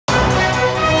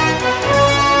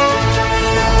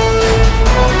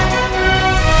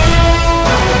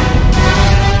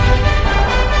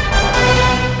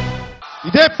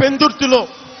పెందుర్తిలో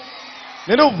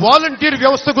నేను వాలంటీర్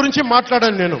వ్యవస్థ గురించి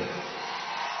మాట్లాడాను. నేను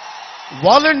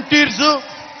వాలంటీర్స్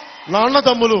నా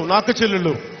అన్నదమ్ములు, నా అక్క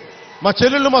చెల్లెళ్ళు, మా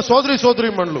చెల్లెళ్ళు, మా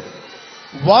సోదరీమణులు.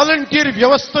 వాలంటీర్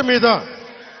వ్యవస్థ మీద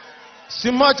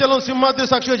సింహాద్రి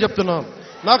సాక్షిగా చెప్తున్నాం,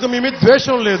 నాకు మీ మీద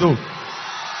ద్వేషం లేదు.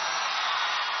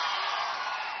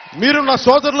 మీరు నా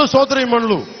సోదరులు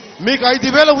సోదరీమణులు. మీకు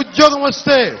 5,000 ఉద్యోగం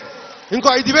వస్తే ఇంకో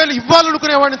 5,000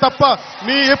 ఇవ్వాలనుకునేవాడిని తప్ప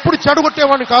ఎప్పుడు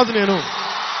చెడగొట్టేవాడిని కాదు. నేను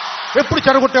ఎప్పుడు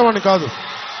చెడగొట్టేవాడిని కాదు.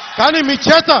 కానీ మీ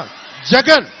చేత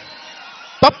జగన్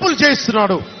తప్పులు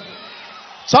చేయిస్తున్నాడు,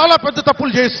 చాలా పెద్ద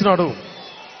తప్పులు చేయిస్తున్నాడు.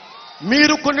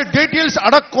 మీరు కొన్ని డీటెయిల్స్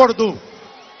అడగకూడదు.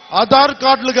 ఆధార్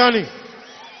కార్డులు కానీ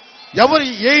ఎవరు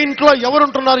ఏ ఇంట్లో ఎవరు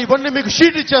ఉంటున్నారు ఇవన్నీ మీకు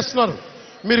షీట్ ఇచ్చేస్తున్నారు.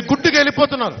 మీరు గుడ్డుగా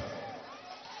వెళ్ళిపోతున్నారు.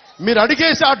 మీరు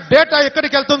అడిగేసి ఆ డేటా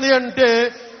ఎక్కడికి వెళ్తుంది అంటే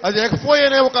అది ఎక్ఫోయ్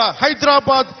అనే ఒక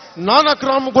హైదరాబాద్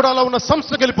నానక్రామ్గూడలో ఉన్న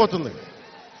సంస్థకి వెళ్ళిపోతుంది.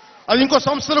 అది ఇంకో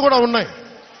సంస్థలు కూడా ఉన్నాయి.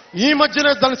 ఈ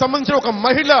మధ్యనే దానికి సంబంధించిన ఒక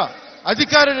మహిళ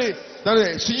అధికారిని దాని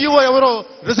సీఈఓ ఎవరో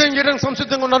రిజైన్ చేయడానికి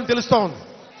సంసిద్ధంగా ఉన్నారని తెలుస్తా ఉంది.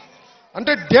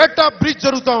 అంటే డేటా బ్రీచ్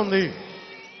జరుగుతూ ఉంది.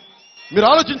 మీరు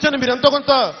ఆలోచించండి. మీరు ఎంతో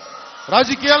కొంత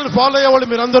రాజకీయాలను ఫాలో అయ్యేవాళ్ళు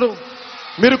మీరందరూ.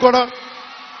 మీరు కూడా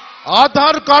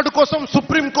ఆధార్ కార్డు కోసం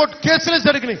సుప్రీంకోర్టు కేసులే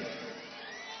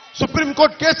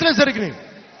జరిగినాయి.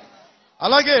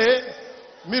 అలాగే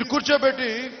మీరు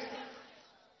కూర్చోబెట్టి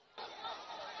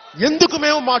ఎందుకు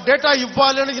మేము మా డేటా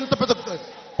ఇవ్వాలి అని ఇంత పెద్ద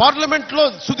పార్లమెంట్లో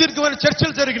సుదీర్ఘమైన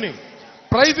చర్చలు జరిగినాయి.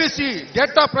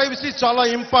 డేటా ప్రైవసీ చాలా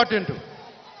ఇంపార్టెంట్.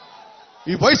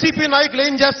 ఈ వైసీపీ నాయకులు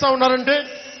ఏం చేస్తా ఉన్నారంటే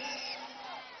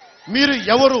మీరు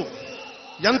ఎవరు,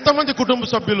 ఎంతమంది కుటుంబ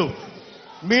సభ్యులు,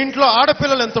 మీ ఇంట్లో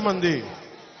ఆడపిల్లలు ఎంతమంది,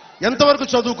 ఎంతవరకు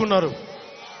చదువుకున్నారు,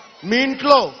 మీ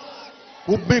ఇంట్లో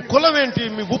మీ కులం ఏంటి,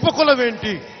 మీ ఉపకులం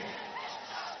ఏంటి,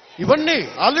 ఇవన్నీ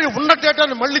ఆల్రెడీ ఉన్న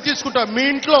డేటాను మళ్ళీ తీసుకుంటా. మీ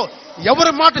ఇంట్లో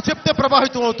ఎవరి మాట చెప్తే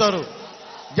ప్రభావితం అవుతారు,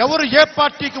 ఎవరు ఏ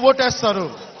పార్టీకి ఓటేస్తారు,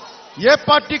 ఏ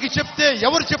పార్టీకి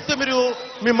ఎవరు చెప్తే మీరు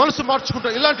మీ మనసు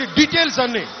మార్చుకుంటారు, ఇలాంటి డీటెయిల్స్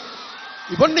అన్ని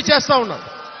ఇవన్నీ చేస్తా ఉన్నారు.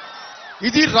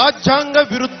 ఇది రాజ్యాంగ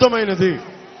విరుద్ధమైనది.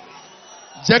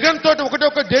 జగన్ తోటి ఒకటే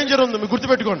ఒక డేంజర్ ఉంది, మీరు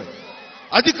గుర్తుపెట్టుకోండి.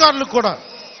 అధికారులు కూడా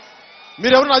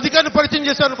మీరు ఎవరైనా అధికారిని పరిచయం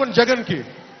చేశారనుకోండి జగన్కి,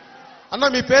 అన్న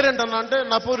మీ పేరేంటన్నా అంటే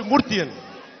నా పేరు మూర్తి అని.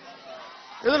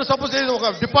 ఏదైనా సపోజ్ ఒక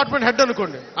డిపార్ట్మెంట్ హెడ్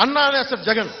అనుకోండి, అన్న అనేస్తాడు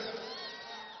జగన్.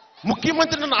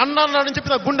 ముఖ్యమంత్రి నన్ను అన్న అన్నాడని చెప్పి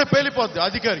నా గుండె పేలిపోద్ది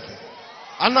అధికారికి.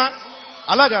 అన్న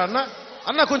అలాగా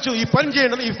అన్న కొంచెం ఈ పని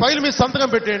చేయండి అన్న, ఈ ఫైల్ మీద సంతకం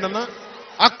పెట్టేయండి అన్న,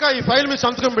 అక్క ఈ ఫైల్ మీద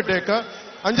సంతకం పెట్టాక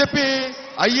అని చెప్పి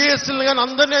ఐఏఎస్లు కానీ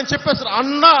అందరినీ అని చెప్పేస్తారు.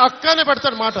 అన్న అక్క అనే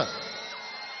పెడతాడు మాట.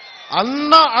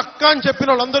 అన్న అక్క అని చెప్పిన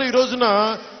వాళ్ళందరూ ఈ రోజున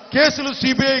కేసులు,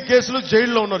 సిబిఐ కేసులు,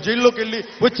 జైల్లో ఉన్నారు. జైల్లోకి వెళ్ళి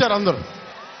వచ్చారు అందరూ.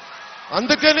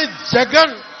 అందుకని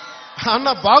జగన్ అన్న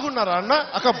బాగున్నారా అన్న,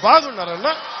 అక్క బాగున్నారా అన్న,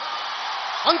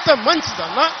 అంత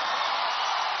మంచిదన్న,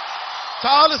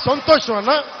 చాలా సంతోషం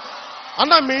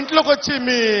అన్న మీ ఇంట్లోకి వచ్చి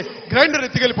మీ గ్రైండర్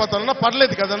ఎత్తుకెళ్ళిపోతానన్నా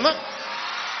పర్లేదు కదన్నా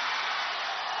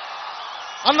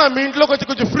అన్న, మీ ఇంట్లోకి వచ్చి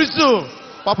కొంచెం ఫ్రిడ్జ్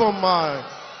పాపం మా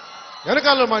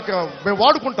వెనకాల మేము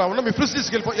వాడుకుంటామన్నా మీ ఫ్రిడ్జ్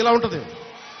తీసుకెళ్ళిపో, ఇలా ఉంటుంది.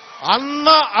 అన్న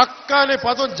అక్క అనే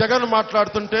పదం జగన్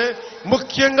మాట్లాడుతుంటే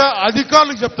ముఖ్యంగా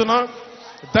అధికారులకు చెప్తున్నా,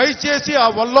 దయచేసి ఆ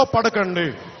వల్లో పడకండి.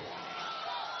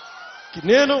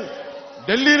 నేను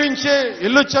ఢిల్లీ నుంచే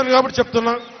వెళ్ళొచ్చాను కాబట్టి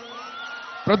చెప్తున్నా,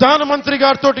 ప్రధానమంత్రి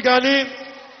గారితో కానీ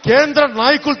కేంద్ర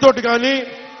నాయకులతోటి కానీ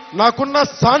నాకున్న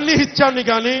సాన్నిహిత్యాన్ని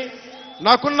కానీ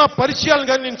నాకున్న పరిచయాలు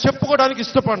కానీ నేను చెప్పుకోవడానికి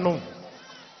ఇష్టపడను.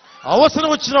 అవసరం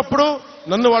వచ్చినప్పుడు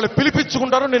నన్ను వాళ్ళు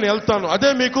పిలిపించుకుంటారో నేను వెళ్తాను. అదే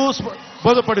మీకు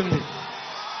బోధపడింది.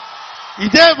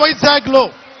 ఇదే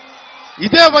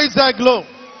వైజాగ్లో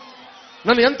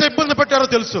నన్ను ఎంత ఇబ్బంది పెట్టారో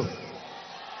తెలుసు.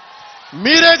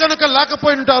 మీరే గనుక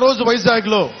లేకపోయింటే ఆ రోజు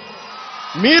వైజాగ్లో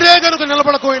మీరే గనుక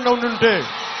నిలబడకపోయినా ఉంటే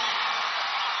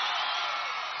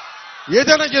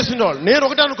ఏదైనా చేసిండేవాళ్ళు. నేను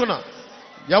ఒకటే అనుకున్నా,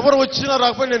 ఎవరు వచ్చినా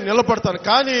రాకపోయి నేను నిలబడతాను.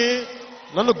 కానీ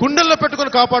నన్ను గుండెల్లో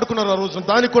పెట్టుకొని కాపాడుకున్నారు ఆ రోజు.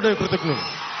 దానికి కూడా నేను కృతజ్ఞుడు.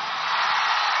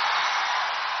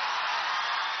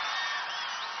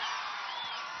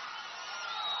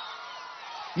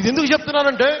 ఇది ఎందుకు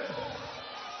చెప్తున్నానంటే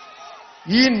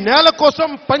ఈ నేల కోసం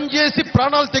పనిచేసి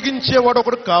ప్రాణాలు తెగించేవాడు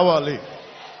ఒకడు కావాలి.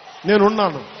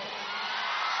 నేనున్నాను.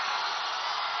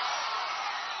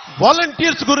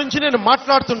 వాలంటీర్స్ గురించి నేను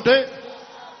మాట్లాడుతుంటే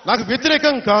నాకు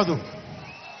వ్యతిరేకం కాదు,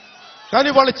 కానీ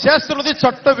వాళ్ళు చేస్తున్నది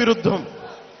చట్ట విరుద్ధం.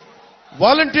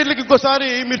 వాలంటీర్లకు ఇంకోసారి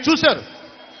మీరు చూశారు,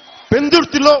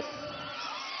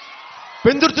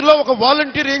 పెందుర్తిలో ఒక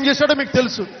వాలంటీర్ ఏం చేశాడో మీకు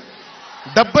తెలుసు.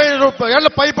 70 ఏళ్ల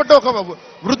పైపడ్డ ఒక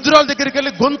వృద్ధురాల దగ్గరికి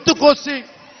వెళ్ళి గొంతు కోసి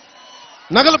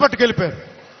నగలు పట్టుకెళ్ళిపోయారు.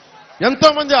 ఎంతో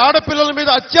మంది ఆడపిల్లల మీద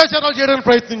అత్యాచారాలు చేయడానికి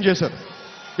ప్రయత్నం చేశారు.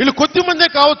 వీళ్ళు కొద్ది మందే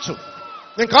కావచ్చు,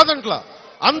 నేను కాదంట్లా,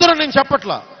 అందరూ నేను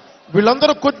చెప్పట్లా,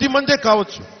 వీళ్ళందరూ కొద్ది మందే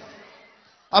కావచ్చు.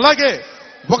 అలాగే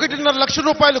 1.5 లక్ష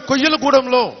రూపాయలు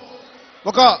కొయ్యలగూడెంలో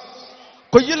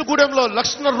 1.5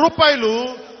 లక్షల రూపాయలు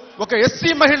ఒక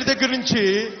ఎస్సీ మహిళ దగ్గర నుంచి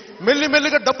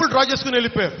మెల్లిమెల్లిగా డబ్బులు డ్రా చేసుకుని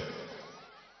వెళ్ళిపోయారు.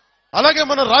 అలాగే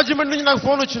మన రాజమండ్రి నుంచి నాకు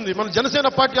ఫోన్ వచ్చింది. మన జనసేన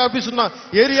పార్టీ ఆఫీస్ ఉన్న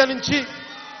ఏరియా నుంచి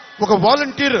ఒక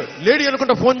వాలంటీర్ లేడీ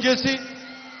అనుకుంటా ఫోన్ చేసి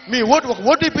మీ ఒక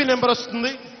ఓటీపీ నెంబర్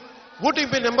వస్తుంది,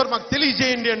 ఓటీపీ నెంబర్ మాకు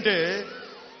తెలియజేయండి అంటే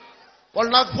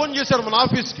వాళ్ళు నాకు ఫోన్ చేశారు మన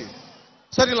ఆఫీస్కి.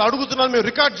 సరే ఇలా అడుగుతున్నాను, మేము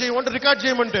రికార్డ్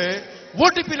చేయమంటే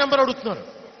ఓటీపీ నెంబర్ అడుగుతున్నారు.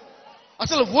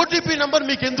 అసలు ఓటీపీ నెంబర్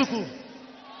మీకు ఎందుకు?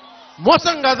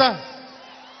 మోసం కాదా?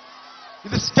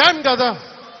 ఇది స్కామ్ కాదా?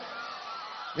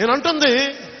 నేను అంటుంది,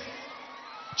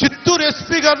 చిత్తూరు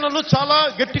ఎస్పీ గారు నన్ను చాలా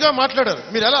గట్టిగా మాట్లాడారు.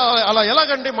 మీరు అలా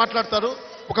ఎలాగండి మాట్లాడతారు?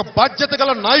 ఒక బాధ్యత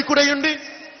గల నాయకుడయ్యండి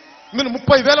మీరు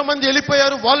 30,000 మంది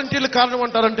వెళ్ళిపోయారు వాలంటీర్లు కారణం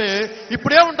అంటారంటే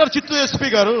ఇప్పుడేమంటారు చిత్తూరు ఎస్పీ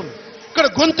గారు? ఇక్కడ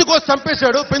గొంతుకోసి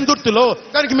చంపేశాడు పెందుర్తిలో,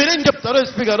 దానికి మీరేం చెప్తారు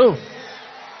ఎస్పీ గారు?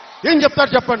 ఏం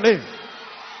చెప్తారు చెప్పండి?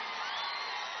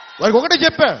 వారికి ఒకటే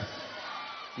చెప్పా,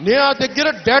 నా దగ్గర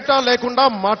డేటా లేకుండా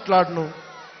మాట్లాడను.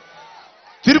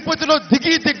 తిరుపతిలో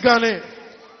దిగ్గానే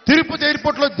తిరుపతి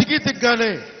ఎయిర్పోర్ట్లో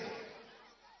దిగ్గానే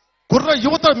కుర్ర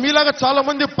యువత మీలాగా చాలా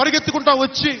మంది పరిగెత్తుకుంటా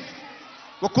వచ్చి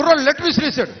ఒక కుర్ర లెటర్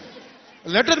విసిరేశాడు.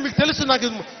 లెటర్ మీకు తెలుసు, నాకు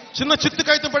చిన్న చిత్తు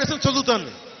కాగితం పడేసి చదువుతాను.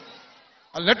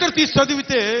 ఆ లెటర్ తీసి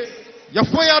చదివితే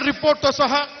ఎఫ్ఐఆర్ రిపోర్ట్తో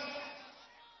సహా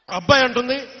అబ్బాయి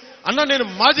అంటుంది, అన్న నేను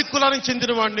మాది కులానికి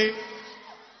చెందిన వాడిని,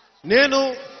 నేను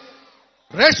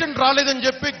రేషన్ రాలేదని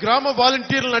చెప్పి గ్రామ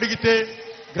వాలంటీర్లను అడిగితే,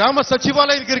 గ్రామ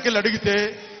సచివాలయం దగ్గరికి వెళ్ళి అడిగితే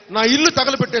నా ఇల్లు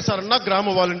తగలబెట్టేశారన్న గ్రామ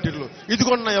వాలంటీర్లు.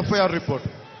 ఇదిగోండి నా ఎఫ్ఐఆర్ రిపోర్ట్.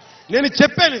 నేను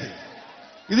చెప్పాను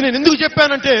ఇది నేను ఎందుకు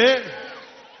చెప్పానంటే,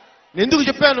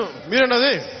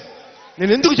 మీరన్నది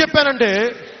నేను ఎందుకు చెప్పానంటే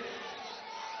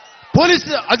పోలీస్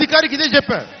అధికారికి ఇదే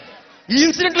చెప్పాను. ఈ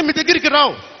ఇన్సిడెంట్లు మీ దగ్గరికి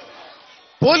రావు.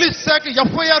 పోలీస్ శాఖ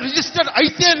ఎఫ్ఐఆర్ రిజిస్టర్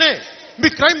అయితేనే మీ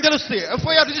క్రైమ్ తెలుస్తాయి.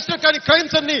 ఎఫ్ఐఆర్ రిజిస్టర్ కానీ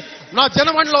క్రైమ్స్ అన్ని నా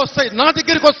జనవాణిలో వస్తాయి, నా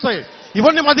దగ్గరికి వస్తాయి,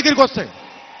 ఇవన్నీ మా దగ్గరికి వస్తాయి.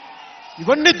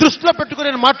 ఇవన్నీ దృష్టిలో పెట్టుకుని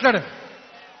నేను మాట్లాడాను.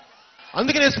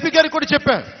 అందుకని ఎస్పీ గారికి కూడా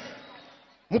చెప్పా,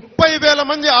 30,000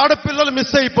 మంది ఆడపిల్లలు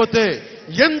మిస్ అయిపోతే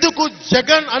ఎందుకు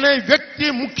జగన్ అనే వ్యక్తి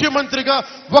ముఖ్యమంత్రిగా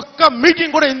ఒక్క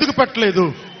మీటింగ్ కూడా ఎందుకు పెట్టలేదు?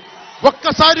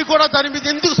 ఒక్కసారి కూడా దాని మీద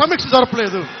ఎందుకు సమీక్ష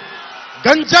జరపలేదు?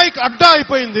 గంజాయికి అడ్డా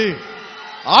అయిపోయింది.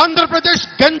 ఆంధ్రప్రదేశ్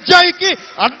గంజాయికి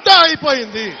అడ్డా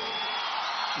అయిపోయింది.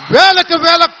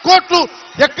 వేల కోట్లు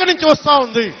ఎక్కడి నుంచి వస్తా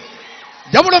ఉంది?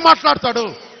 ఎవడు మాట్లాడతాడు?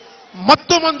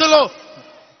 మత్తు మందులో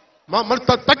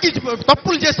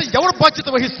తప్పులు చేస్తే ఎవరు బాధ్యత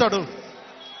వహిస్తాడు?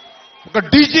 ఒక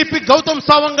డీజీపీ గౌతమ్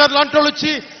సావంగ్ గారు లాంటి వాళ్ళు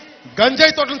వచ్చి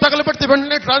గంజాయి తోటను తగలబెడితే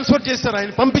వెంటనే ట్రాన్స్ఫర్ చేశారు,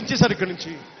 ఆయన పంపించేశారు ఇక్కడి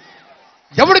నుంచి.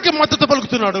 ఎవరికి మద్దతు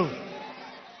పలుకుతున్నాడు?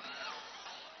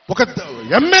 ఒక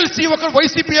ఎమ్మెల్సీ,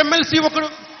 వైసీపీ ఎమ్మెల్సీ ఒకడు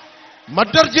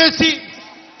మర్డర్ చేసి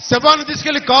శవాన్ని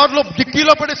తీసుకెళ్లి కారులో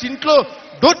డిక్కీలో పడేసి ఇంట్లో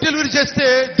డోర్ డెలివరీ చేస్తే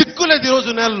దిక్కులేదు ఈరోజు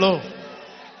నేలలో.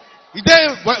 ఇదే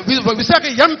విశాఖ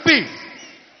ఎంపీ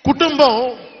కుటుంబం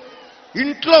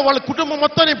ఇంట్లో వాళ్ళ కుటుంబం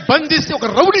మొత్తాన్ని బంధిస్తే ఒక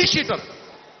రౌడీ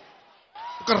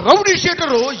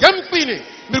షీటరు ఎంపీని,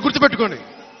 మీరు గుర్తుపెట్టుకోండి,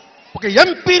 ఒక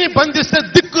ఎంపీని బంధిస్తే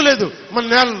దిక్కు లేదు మన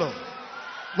నేలలో.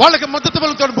 వాళ్ళకి మద్దతు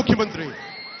పలుకుతాడు ముఖ్యమంత్రి.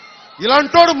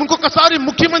 ఇలాంటోడు ఇంకొకసారి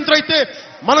ముఖ్యమంత్రి అయితే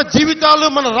మన జీవితాలు,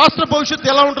 మన రాష్ట్ర భవిష్యత్తు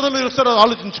ఎలా ఉంటుందో మీరు ఒకసారి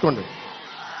ఆలోచించుకోండి.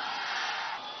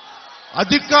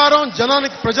 అధికారం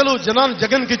ప్రజలు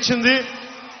జగన్కి ఇచ్చింది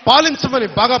పాలించమని,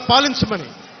 బాగా పాలించమని,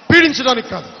 పీడించడానికి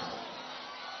కాదు.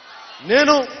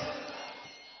 నేను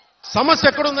సమస్య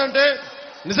ఎక్కడుందంటే,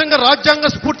 నిజంగా రాజ్యాంగ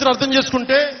స్ఫూర్తిని అర్థం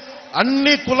చేసుకుంటే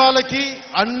అన్ని కులాలకి,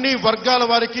 అన్ని వర్గాల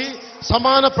వారికి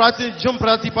సమాన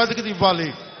ప్రాతిపదికత ఇవ్వాలి.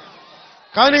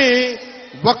 కానీ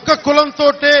ఒక్క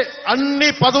కులంతోటే అన్ని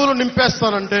పదవులు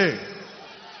నింపేస్తానంటే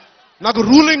నాకు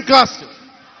ruling cost,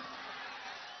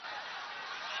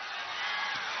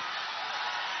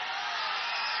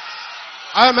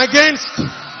 I'm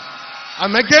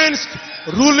against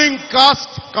ruling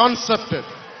cost concept.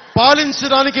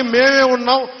 పాలించడానికి మేమే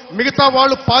ఉన్నాం, మిగతా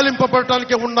వాళ్ళు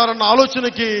పాలింపబడటానికే ఉన్నారన్న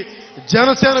ఆలోచనకి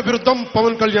జనసేన విరుద్ధం,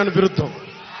 పవన్ కళ్యాణ్ విరుద్ధం.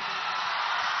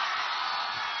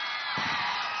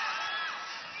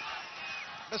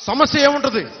 సమస్య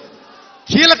ఏముంటది?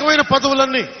 కీలకమైన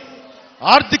పదవులన్నీ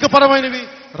ఆర్థిక పరమైనవి,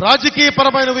 రాజకీయ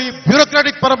పరమైనవి,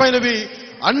 బ్యూరోక్రాటిక్ పరమైనవి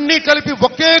అన్నీ కలిపి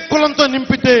ఒకే కులంతో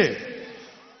నింపితే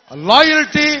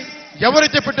లాయల్టీ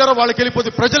ఎవరైతే పెట్టారో వాళ్ళకి వెళ్ళిపోతే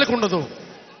ప్రజలకు ఉండదు.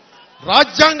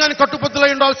 రాజ్యాంగానికి కట్టుబద్దులై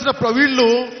ఉండాల్సిన వీళ్ళు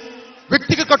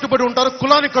వ్యక్తికి కట్టుబడి ఉంటారు,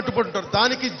 కులానికి కట్టుబడి ఉంటారు.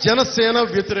 దానికి జనసేన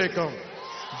వ్యతిరేకం.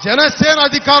 జనసేన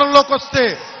అధికారంలోకి వస్తే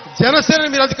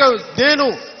నేను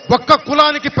ఒక్క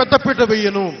కులానికి పెద్దపీట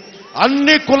వేయను,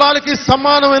 అన్ని కులాలకి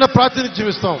సమానమైన ప్రాతినిధ్యం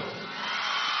ఇస్తాం.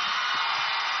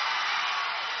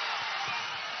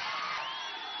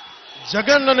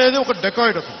 జగన్ అనేది ఒక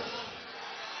డెకాయిడ్.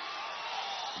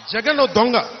 జగన్ ఓ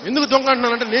దొంగ. ఎందుకు దొంగ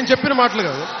అంటున్నానంటే నేను చెప్పిన మాటలు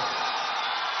కాదు.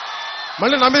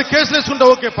 మళ్ళీ నా మీద కేసులు వేసుకుంటా,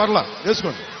 ఓకే పర్లా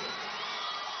వేసుకోండి.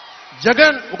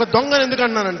 జగన్ ఒక దొంగ ఎందుకు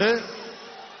అంటున్నానంటే,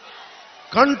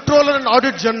 కంట్రోలర్ అండ్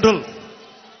ఆడిట్ జనరల్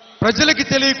ప్రజలకి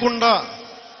తెలియకుండా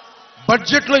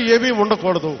బడ్జెట్లో ఏమీ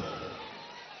ఉండకూడదు.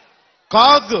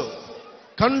 CAG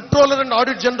controller and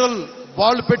audit general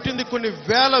వాళ్ళు పెట్టింది కొన్ని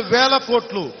వేల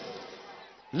కోట్లు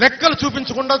లెక్కలు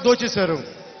చూపించకుండా దోచేశారు.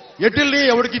 ఎటిల్ని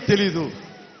ఎవరికి తెలీదు.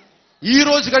 ఈ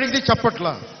రోజుకి అడిగితే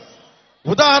చెప్పట్లా.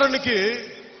 ఉదాహరణకి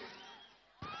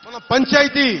మన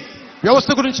పంచాయతీ వ్యవస్థ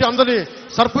గురించి అందరి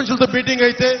సర్పంచులతో మీటింగ్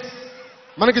అయితే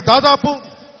మనకి దాదాపు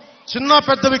చిన్న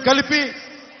పెద్దవి కలిపి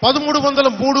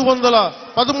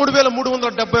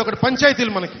 13,371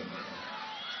 పంచాయతీలు మనకి.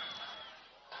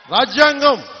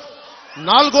 రాజ్యాంగం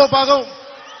 4వ భాగం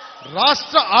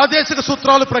రాష్ట్ర ఆదేశిక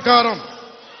సూత్రాల ప్రకారం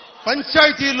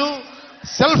పంచాయతీలు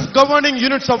సెల్ఫ్ గవర్నింగ్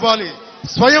యూనిట్స్ అవ్వాలి,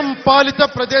 స్వయం పాలిత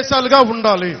ప్రదేశాలుగా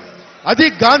ఉండాలి. అది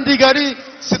గాంధీ గారి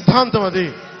సిద్ధాంతం, అది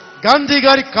గాంధీ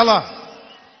గారి కళ.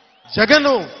 జగన్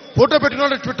ఫోటో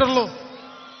పెట్టినాడు ట్విట్టర్లో.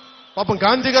 పాపం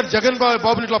గాంధీ గారు జగన్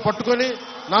బాబుని ఇట్లా పట్టుకొని,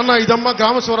 నాన్న ఇదమ్మా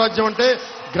గ్రామ స్వరాజ్యం అంటే,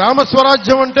 గ్రామ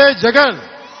స్వరాజ్యం అంటే జగన్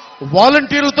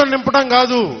వాలంటీర్లతో నింపడం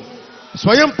కాదు,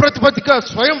 స్వయం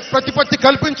ప్రతిపత్తి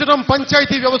కల్పించడం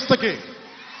పంచాయతీ వ్యవస్థకి.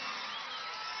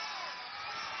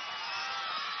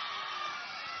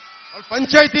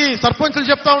 పంచాయతీ సర్పంచులు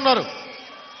చెప్తా ఉన్నారు,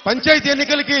 పంచాయతీ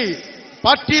ఎన్నికలకి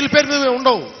పార్టీల పేరు మీద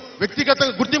ఉండవు, వ్యక్తిగత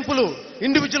గుర్తింపులు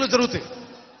ఇండివిజువల్ జరుగుతాయి.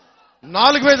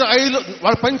 4,500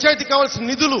 వాళ్ళ పంచాయతీ కావాల్సిన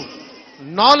నిధులు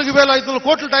 4,500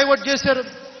 కోట్లు డైవర్ట్ చేశారు.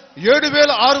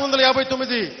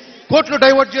 7,659 కోట్లు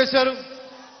డైవర్ట్ చేశారు.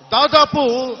 దాదాపు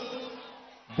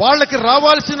వాళ్ళకి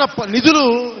రావాల్సిన నిధులు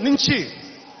నుంచి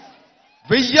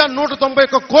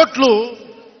 1,191 కోట్లు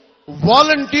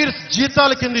వాలంటీర్స్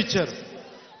జీతాల కింద ఇచ్చారు.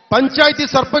 పంచాయతీ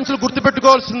సర్పంచులు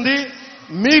గుర్తుపెట్టుకోవాల్సింది,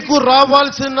 మీకు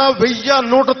రావాల్సిన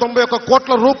 1,191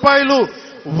 కోట్ల రూపాయలు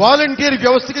వాలంటీర్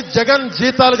వ్యవస్థకి జగన్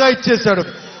జీతాలుగా ఇచ్చేశాడు.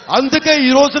 అందుకే ఈ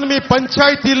రోజున మీ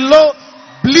పంచాయతీల్లో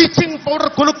బ్లీచింగ్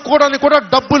పౌడర్ కొనుక్కోవడానికి కూడా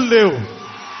డబ్బులు లేవు.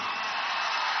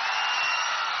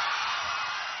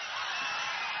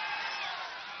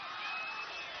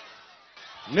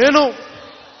 నేను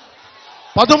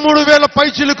 13,000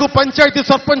 పైచిలకు పంచాయతీ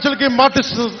సర్పంచులకి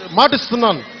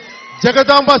మాటిస్తున్నాను.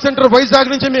 జగదాంబ సెంటర్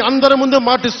వైజాగ్ నుంచి మీ అందరి ముందు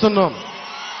మాటిస్తున్నాం.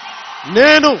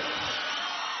 నేను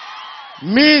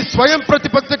మీ స్వయం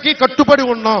ప్రతిపత్తికి కట్టుబడి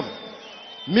ఉన్నాం.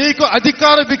 మీకు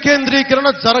అధికార వికేంద్రీకరణ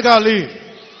జరగాలి.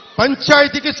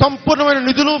 పంచాయతీకి సంపూర్ణమైన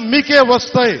నిధులు మీకే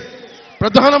వస్తాయి.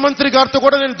 ప్రధానమంత్రి గారితో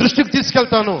కూడా నేను దృష్టికి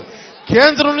తీసుకెళ్తాను.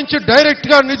 కేంద్రం నుంచి డైరెక్ట్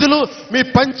గా నిధులు మీ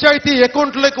పంచాయతీ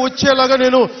అకౌంట్లోకి వచ్చేలాగా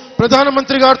నేను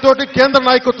ప్రధానమంత్రి గారితో, కేంద్ర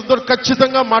నాయకత్వంతో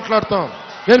ఖచ్చితంగా మాట్లాడతాం.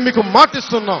 నేను మీకు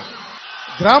మాటిస్తున్నాం.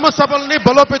 గ్రామ సభల్ని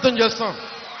బలోపేతం చేస్తాం.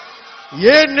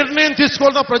 ఏ నిర్ణయం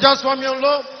తీసుకోవాలన్నా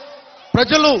ప్రజాస్వామ్యంలో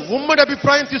ప్రజలు ఉమ్మడి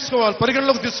అభిప్రాయం తీసుకోవాలి,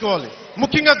 పరిగణలోకి తీసుకోవాలి.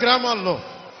 ముఖ్యంగా గ్రామాల్లో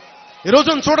ఈరోజు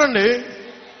చూడండి,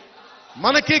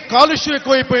 మనకి కాలుష్యం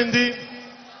ఎక్కువైపోయింది.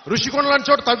 ఋషికొండ లాంటి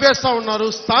చోట తవ్వేస్తా ఉన్నారు.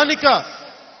 స్థానిక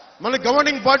మన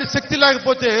గవర్నింగ్ బాడీ శక్తి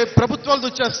లేకపోతే ప్రభుత్వాలు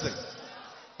వచ్చేస్తాయి.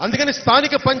 అందుకని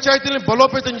స్థానిక పంచాయతీలను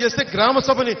బలోపేతం చేస్తే గ్రామ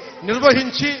సభని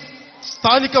నిర్వహించి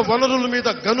స్థానిక వనరుల మీద,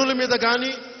 గనుల మీద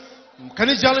కానీ,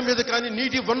 ఖనిజాల మీద కానీ,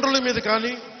 నీటి వనరుల మీద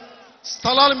కానీ,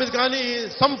 స్థలాల మీద కానీ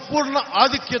సంపూర్ణ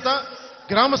ఆధిక్యత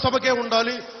గ్రామ సభకే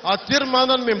ఉండాలి. ఆ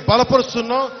తీర్మానాన్ని మేము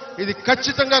బలపరుస్తున్నాం. ఇది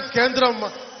ఖచ్చితంగా కేంద్ర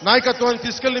నాయకత్వాన్ని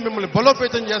తీసుకెళ్లి మిమ్మల్ని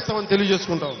బలోపేతం చేస్తామని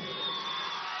తెలియజేసుకుంటాం.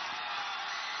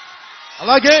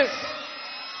 అలాగే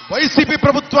వైసీపీ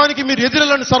ప్రభుత్వానికి మీరు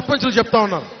ఎదురెళ్ళని సర్పంచులు చెప్తా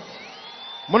ఉన్నారు.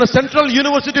 మన సెంట్రల్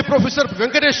యూనివర్సిటీ ప్రొఫెసర్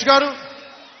వెంకటేష్ గారు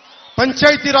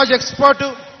పంచాయతీ రాజ్ ఎక్స్పర్ట్,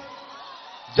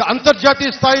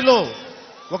 అంతర్జాతీయ స్థాయిలో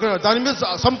దాని మీద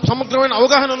సమగ్రమైన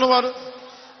అవగాహన ఉన్నవారు.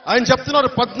 ఆయన చెప్తున్నారు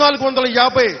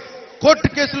 1,450 కోర్టు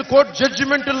కేసులు, కోర్టు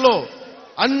జడ్జిమెంటుల్లో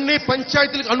అన్ని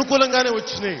పంచాయతీలకు అనుకూలంగానే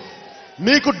వచ్చినాయి.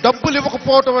 మీకు డబ్బులు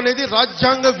ఇవ్వకపోవటం అనేది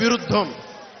రాజ్యాంగ విరుద్ధం.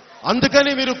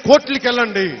 అందుకని మీరు కోర్టులకు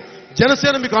వెళ్ళండి.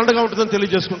 జనసేన మీకు అండగా ఉంటుందని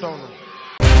తెలియజేసుకుంటా ఉన్నాను.